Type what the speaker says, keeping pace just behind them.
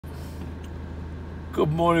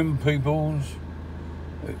Good morning, peoples.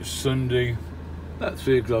 It's Sunday, about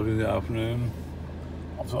 3 o'clock in the afternoon.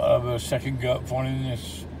 I thought I'd have a second go at finding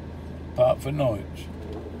this park for nights.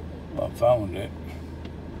 I found it.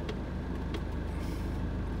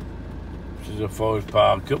 This is a Forest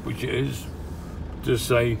Park up, which it is. Just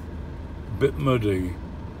say, a bit muddy.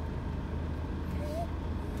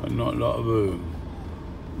 And not a lot of room.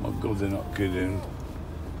 My God, they're not kidding.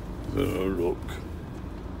 Have a look.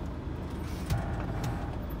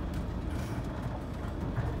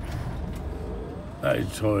 That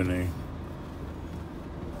is tiny.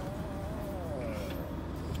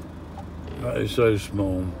 That is so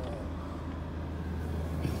small.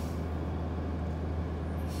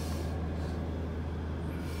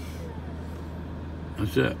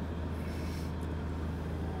 That's it.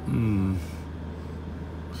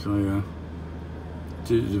 So yeah,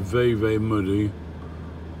 it is very, very muddy.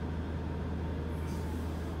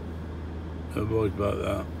 No worries about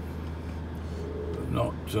that. But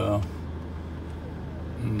not.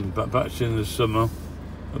 But perhaps in the summer,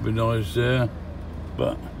 it'd be nice there.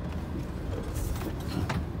 But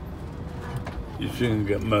you soon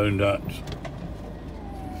get moaned at.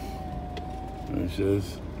 It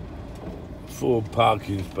says 4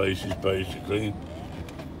 parking spaces basically,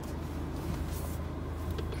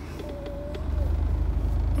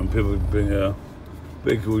 and people bring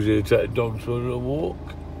vehicles here to take dogs for a little walk.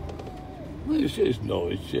 It's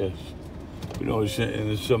nice, yes. Be nice in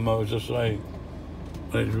the summer, as I say,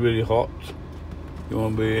 when it's really hot. You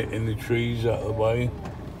want to be in the trees out of the way.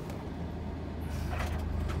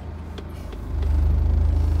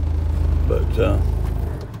 But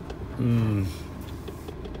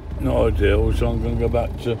not ideal, so I'm going to go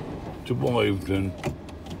back to Wyveden,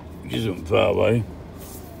 which isn't far away.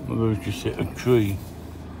 I'm going to just hit a tree.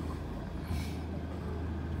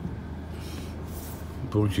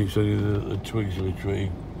 Unfortunately, it's only the twigs of a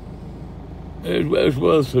tree. It was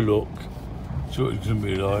worth a look. See what it's going to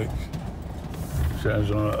be like.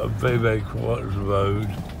 Sounds on a very, very quiet little road,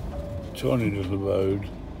 tiny little road.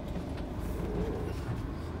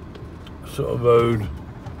 Sort of road,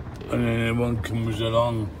 and then everyone comes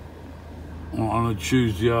along on a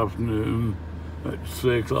Tuesday afternoon at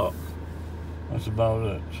 3 o'clock. That's about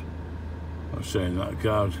it. I'm saying that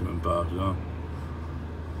car's coming past now.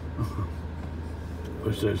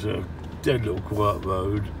 It's a dead little quiet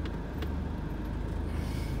road.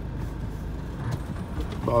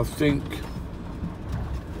 But I think,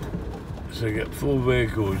 so you get 4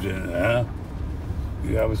 vehicles in there,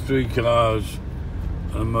 you have 3 cars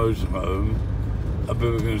and a motorhome, and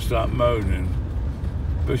people are going to start moaning,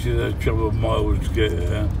 especially if they travel miles to get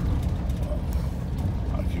there.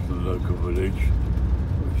 Actually from the local village,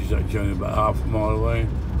 which is actually only about half a mile away.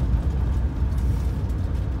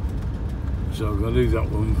 So I'm going to leave that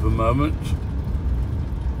one for a moment.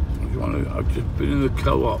 I've just been in the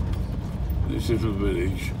co-op in this little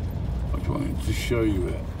village. I just wanted to show you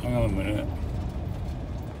it. Hang on a minute.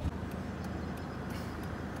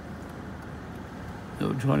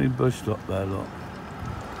 Little tiny bus stop there, look.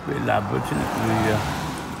 Bit elaborate, isn't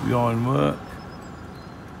it? The ironwork.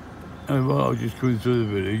 And while I was just coming through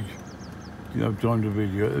the village, didn't have time to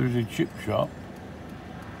video, there was a chip shop,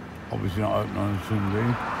 obviously not open on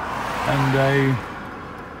Sunday, and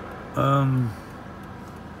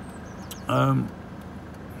I'm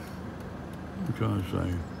trying to say,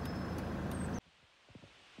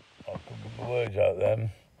 I'll put the words out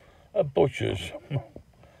then, a butcher's,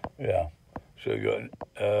 yeah, so you got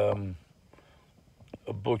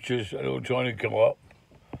a butcher's, a little tiny co-op,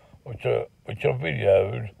 which I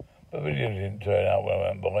videoed, but the video didn't turn out when I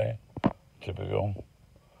went by, typical.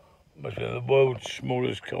 But the world's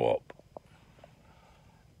smallest co-op.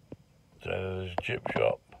 So there's a chip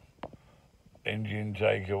shop, Indian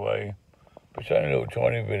takeaway, but it's only a little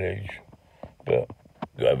tiny village, but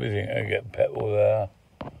got everything. I get petrol there.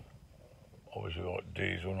 Obviously got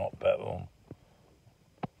diesel, not petrol.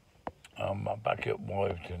 I'm back at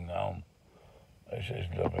Wyveden now. This is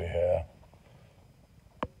lovely here.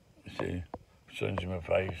 You see, sun's in my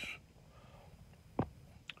face.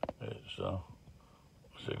 It's so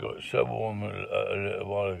it got so warm a little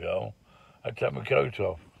while ago, I took my coat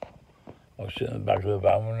off. I was sitting in the back of the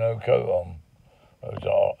van with no coat on. It was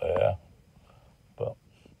hot here, but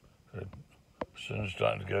the sun's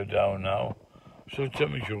starting to go down now, so the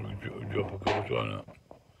temperature will drop, of course, won't it?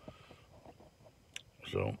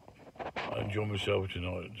 So I enjoy myself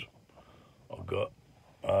tonight. I've got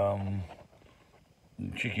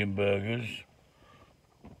chicken burgers,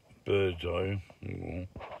 bird's eye,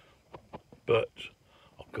 but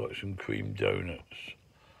I've got some cream donuts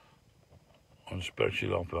on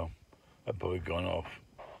special offer. They've probably gone off.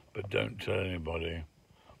 but don't tell anybody.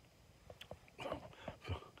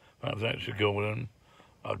 Thanks for calling.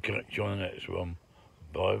 I'll catch you on the next one.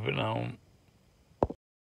 Bye for now.